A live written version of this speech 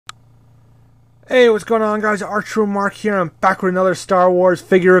Hey, what's going on, guys? Archer Mark here. I'm back with another Star Wars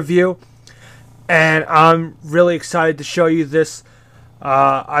figure review, and I'm really excited to show you this.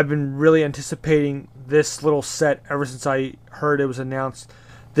 I've been really anticipating this little set ever since I heard it was announced.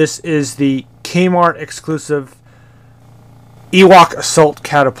 This is the K-MART exclusive Ewok Assault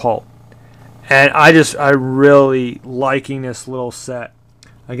Catapult, and I'm really liking this little set.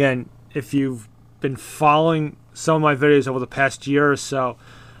 Again, if you've been following some of my videos over the past year or so,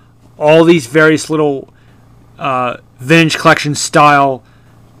 all these various little vintage collection style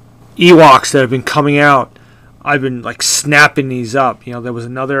Ewoks that have been coming out, I've been like snapping these up. You know, there was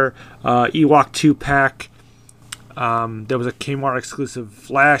another Ewok 2-pack. There was a K-MART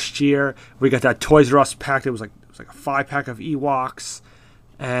exclusive last year. We got that Toys R Us pack. It was like a 5-pack of Ewoks,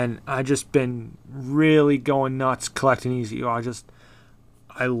 and I just been really going nuts collecting these Ewoks.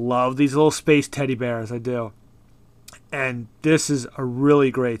 I love these little space teddy bears. I do. And this is a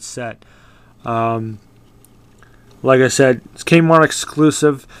really great set. Like I said, it's K-MART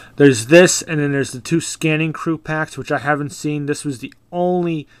exclusive. There's this, and then there's the 2 scanning crew packs, which I haven't seen. This was the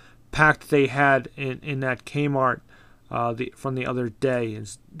only pack that they had in that K-MART from the other day.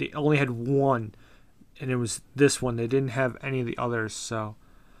 They only had one, and it was this one. They didn't have any of the others.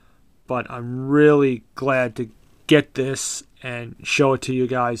 But I'm really glad to get this and show it to you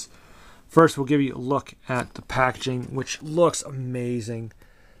guys. First, we'll give you a look at the packaging, which looks amazing.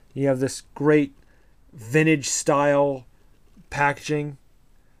 You have this great vintage style packaging,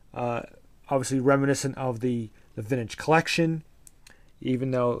 obviously reminiscent of the vintage collection,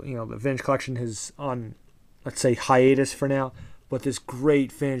 even though the vintage collection is on, let's say, hiatus for now. But this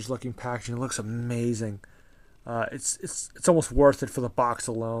great vintage looking packaging looks amazing. It's almost worth it for the box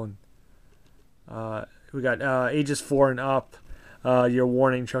alone. We got ages 4 and up. Your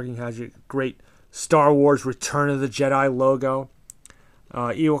warning trucking has your great Star Wars Return of the Jedi logo.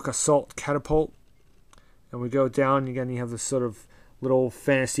 Ewok Assault Catapult. And we go down, again, you have this sort of little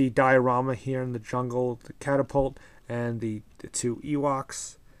fantasy diorama here in the jungle, the catapult, and the 2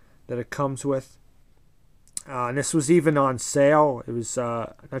 Ewoks that it comes with. And this was even on sale. It was,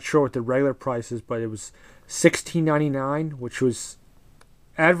 not sure what the regular price is, but it was $16.99, which was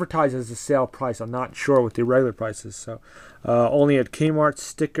advertised as a sale price. I'm not sure what the regular price is. So only a K-MART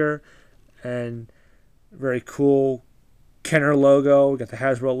sticker and very cool Kenner logo. We got the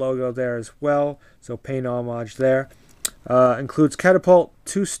Hasbro logo there as well, so paying homage there. Includes catapult,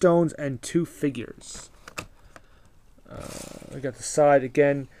 2 stones, and 2 figures. We got the side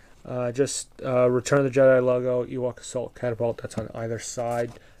again, just Return of the Jedi logo, Ewok Assault Catapult. That's on either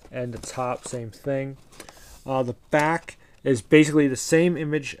side, and the top, same thing. The back is basically the same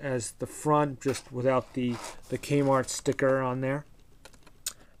image as the front, just without the K-MART sticker on there.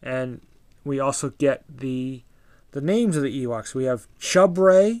 And we also get the names of the Ewoks. We have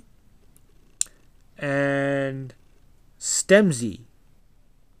Chubbray and Stemzee.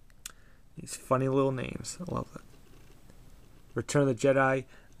 These funny little names. I love it. Return of the Jedi,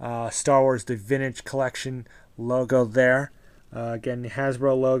 Star Wars The Vintage Collection logo there. Again, the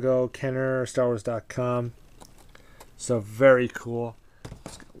Hasbro logo, Kenner, StarWars.com. So very cool.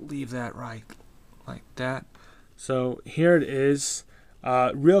 Just gonna leave that right like that. So here it is.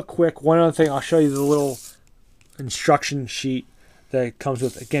 Real quick, one other thing, I'll show you the little instruction sheet that it comes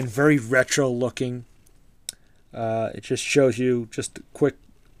with. Again, very retro looking. It just shows you just quick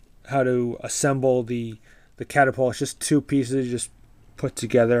how to assemble the catapult. It's just 2 pieces just put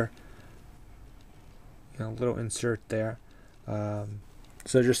together. Little insert there.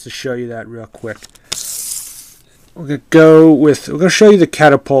 So just to show you that real quick. We're gonna show you the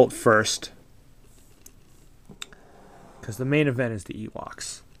catapult first, because the main event is the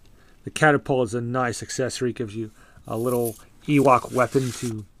Ewoks. The catapult is a nice accessory, gives you a little Ewok weapon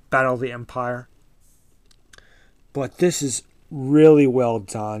to battle the Empire. But this is really well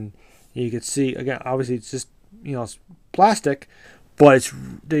done. You can see, again, obviously it's just, it's plastic, but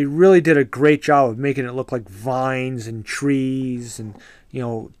they really did a great job of making it look like vines and trees and,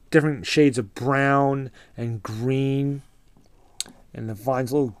 different shades of brown and green. And the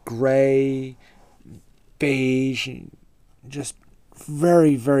vines a little gray, beige, and just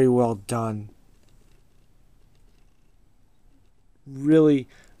very, very well done. Really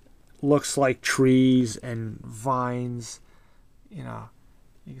looks like trees and vines. You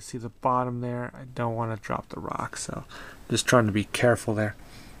can see the bottom there. I don't want to drop the rock, so just trying to be careful there.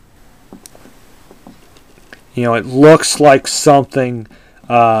 It looks like something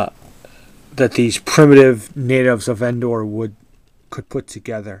that these primitive natives of Endor could put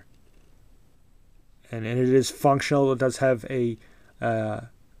together. And it is functional. It does have a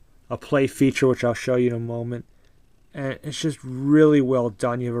play feature, which I'll show you in a moment. And it's just really well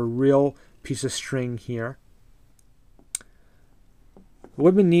done. You have a real piece of string here. It would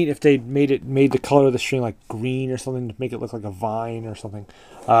have been neat if they made the color of the string like green or something to make it look like a vine or something.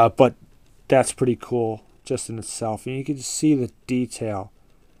 But that's pretty cool just in itself. And you can just see the detail.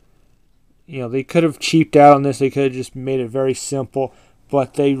 You know, they could have cheaped out on this. They could have just made it very simple.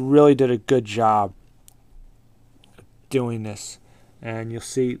 But they really did a good job doing this. And you'll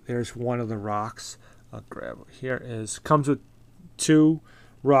see there's one of the rocks. I'll grab it. Here is. Comes with 2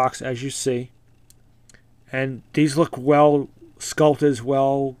 rocks, as you see. And these look well sculpted as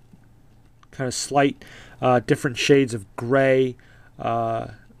well. Kind of slight different shades of gray.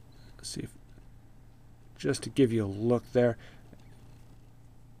 Let's see. Just to give you a look there.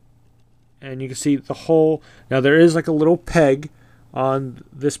 And you can see the hole. Now there is like a little peg on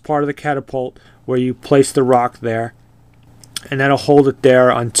this part of the catapult where you place the rock there, and that'll hold it there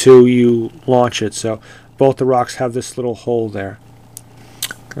until you launch it. So both the rocks have this little hole there.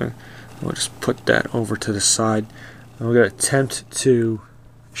 Okay, we'll just put that over to the side, and we're going to attempt to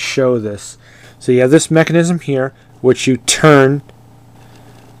show this. So you have this mechanism here which you turn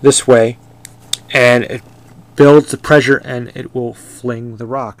this way, and it builds the pressure and it will fling the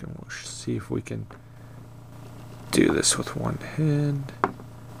rock. And we'll see if we can do this with one hand.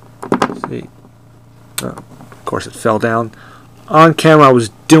 See, oh, of course it fell down. On camera I was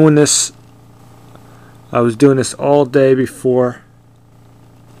doing this all day before,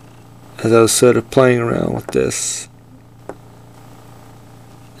 as I was sort of playing around with this.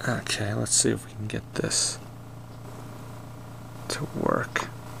 Okay, let's see if we can get this to work.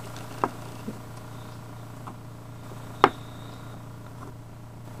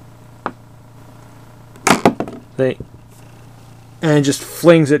 And it just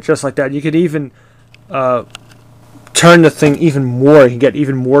flings it just like that. You could even turn the thing even more. You can get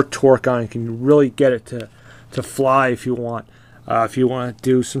even more torque on it. You can really get it to fly if you want. If you want to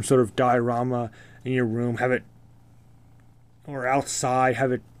do some sort of diorama in your room, have it, or outside,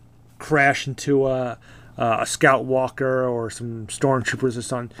 have it crash into a scout walker or some stormtroopers or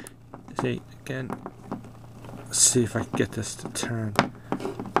something. See, again, let's see if I can get this to turn.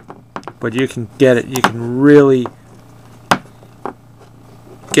 But you can get it. You can really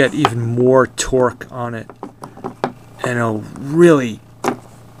get even more torque on it, and it'll really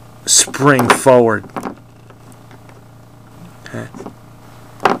spring forward. Okay.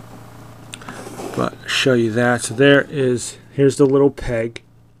 But I'll show you that. So here's the little peg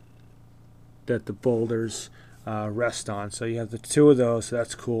that the boulders rest on. So you have the 2 of those. So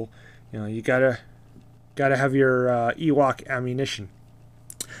that's cool. You know, you gotta have your Ewok ammunition.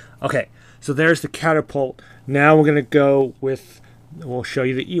 Okay, so there's the catapult. Now we're gonna go with. We'll show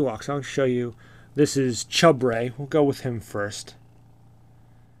you the Ewoks. I'll show you. This is Chubbray. We'll go with him first.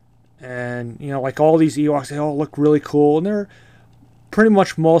 And you know, like all these Ewoks, they all look really cool, and they're pretty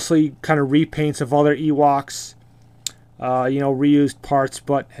much mostly kind of repaints of other Ewoks. You know, reused parts,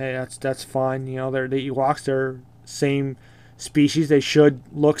 but hey, that's fine. You know, they're the Ewoks. They're same species. They should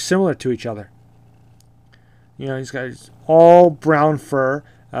look similar to each other. You know, he's got all brown fur.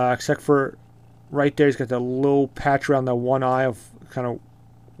 Except for right there, he's got that little patch around the one eye of kind of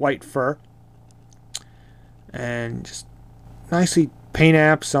white fur, and just nicely paint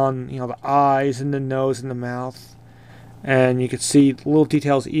apps on, you know, the eyes and the nose and the mouth, and you can see little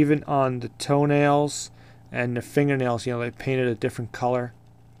details even on the toenails and the fingernails. You know, they painted a different color,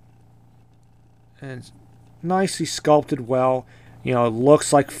 and it's nicely sculpted well. You know, it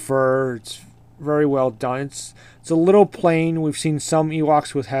looks like fur. It's very well done. It's a little plain. We've seen some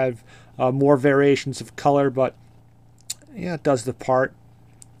Ewoks with have more variations of color, but yeah, it does the part.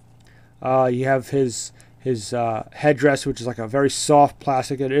 You have his headdress, which is like a very soft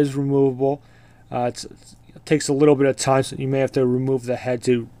plastic. It is removable. It takes a little bit of time, so you may have to remove the head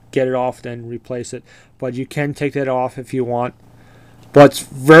to get it off, then replace it. But you can take that off if you want. But it's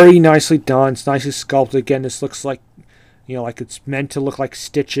very nicely done. It's nicely sculpted. Again, this looks like, you know, like it's meant to look like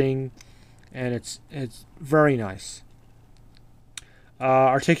stitching, and it's very nice.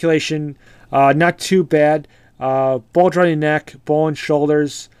 Articulation, not too bad. Bulge on your neck, ball and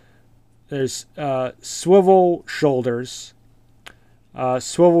shoulders. There's swivel shoulders,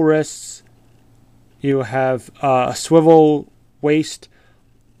 swivel wrists. You have a swivel waist,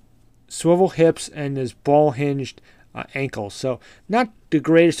 swivel hips, and there's ball hinged ankles. So not the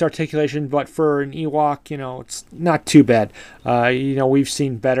greatest articulation, but for an Ewok, you know, it's not too bad. You know, we've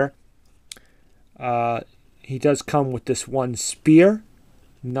seen better. He does come with this one spear,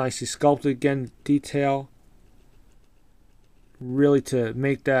 nicely sculpted. Again, detail, really to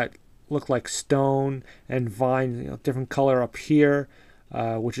make that look like stone and vine. You know, different color up here,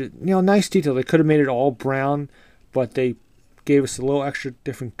 which is, you know, nice detail. They could have made it all brown, but they gave us a little extra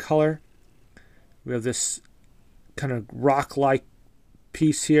different color. We have this kind of rock-like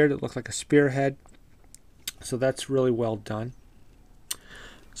piece here that looks like a spearhead. So that's really well done.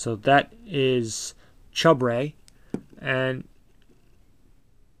 So that is chubbray, and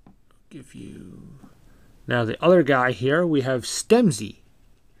I'll give you now the other guy here. We have stemzee,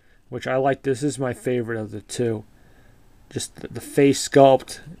 which I like. This is my favorite of the two. Just the face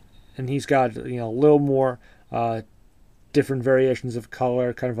sculpt, and he's got, you know, a little more different variations of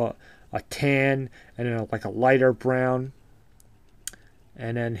color, kind of a tan and then like a lighter brown.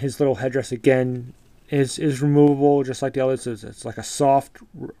 And then his little headdress again is removable, just like the others. It's like a soft,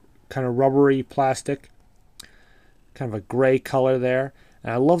 kind of rubbery plastic, kind of a gray color there.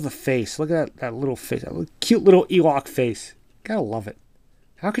 And I love the face. Look at that little face, that cute little Ewok face. Gotta love it.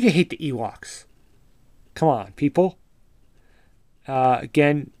 How could you hate the Ewoks? Come on, people.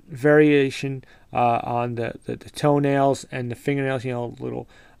 Again, variation on the toenails and the fingernails. You know, little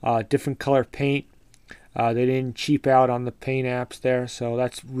different color paint. They didn't cheap out on the paint apps there, so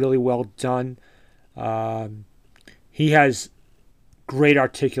that's really well done. He has great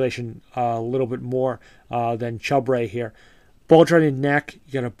articulation, a little bit more than chubbray here. Bulge-jointed neck,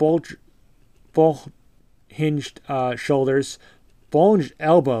 you got a bulge-hinged shoulders, bulged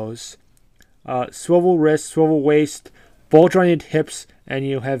elbows, swivel wrist, swivel waist, bulge-jointed hips, and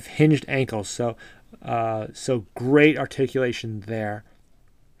you have hinged ankles. So, so great articulation there.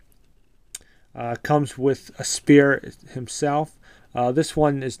 Comes with a spear himself. This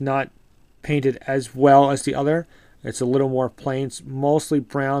one is not painted as well as the other. It's a little more plain. It's mostly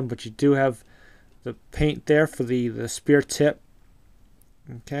brown, but you do have the paint there for the spear tip.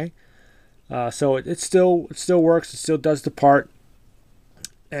 Okay, so it still works. It still does the part.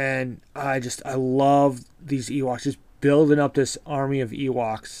 And I love these Ewoks. Just building up this army of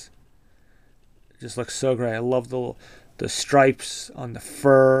Ewoks. It just looks so great. I love the stripes on the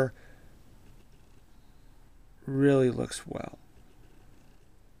fur. Really looks well.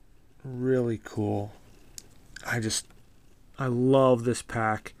 Really cool. I love this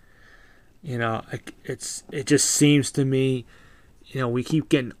pack. You know, it just seems to me, you know, we keep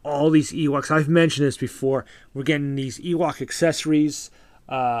getting all these Ewoks. I've mentioned this before. We're getting these Ewok accessories.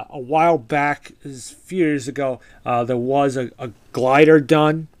 A while back, a few years ago, there was a glider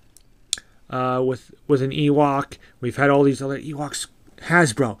done with an Ewok. We've had all these other Ewoks.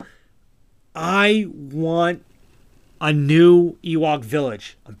 Hasbro, I want a new Ewok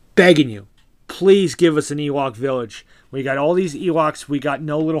village. I'm begging you. Please give us an Ewok village. We got all these Ewoks. We got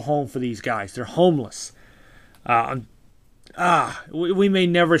no little home for these guys. They're homeless. We may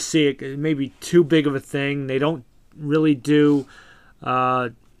never see it. It may be too big of a thing. They don't really do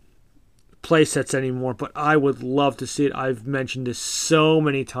play sets anymore, but I would love to see it. I've mentioned this so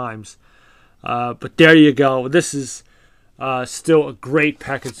many times. But there you go. This is still a great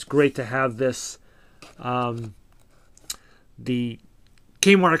pack. It's great to have this. The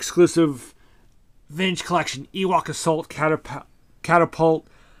K-MART exclusive Vintage Collection Ewok Assault Catapult.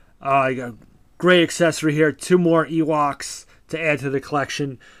 I got a great accessory here. 2 more Ewoks to add to the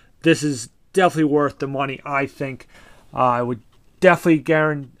collection. This is definitely worth the money, I think. I would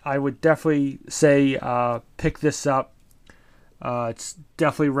definitely say pick this up. It's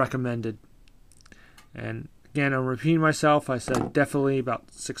definitely recommended. And again, I'm repeating myself. I said definitely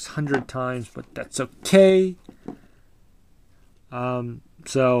about 600 times, but that's okay.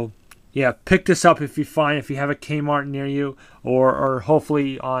 So yeah, pick this up if you have a K-MART near you, or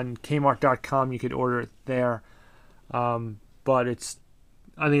hopefully on K-MART.com you could order it there. But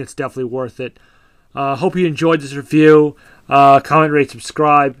I think it's definitely worth it. Hope you enjoyed this review. Comment, rate,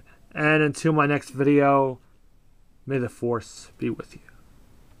 subscribe, and until my next video, may the Force be with you.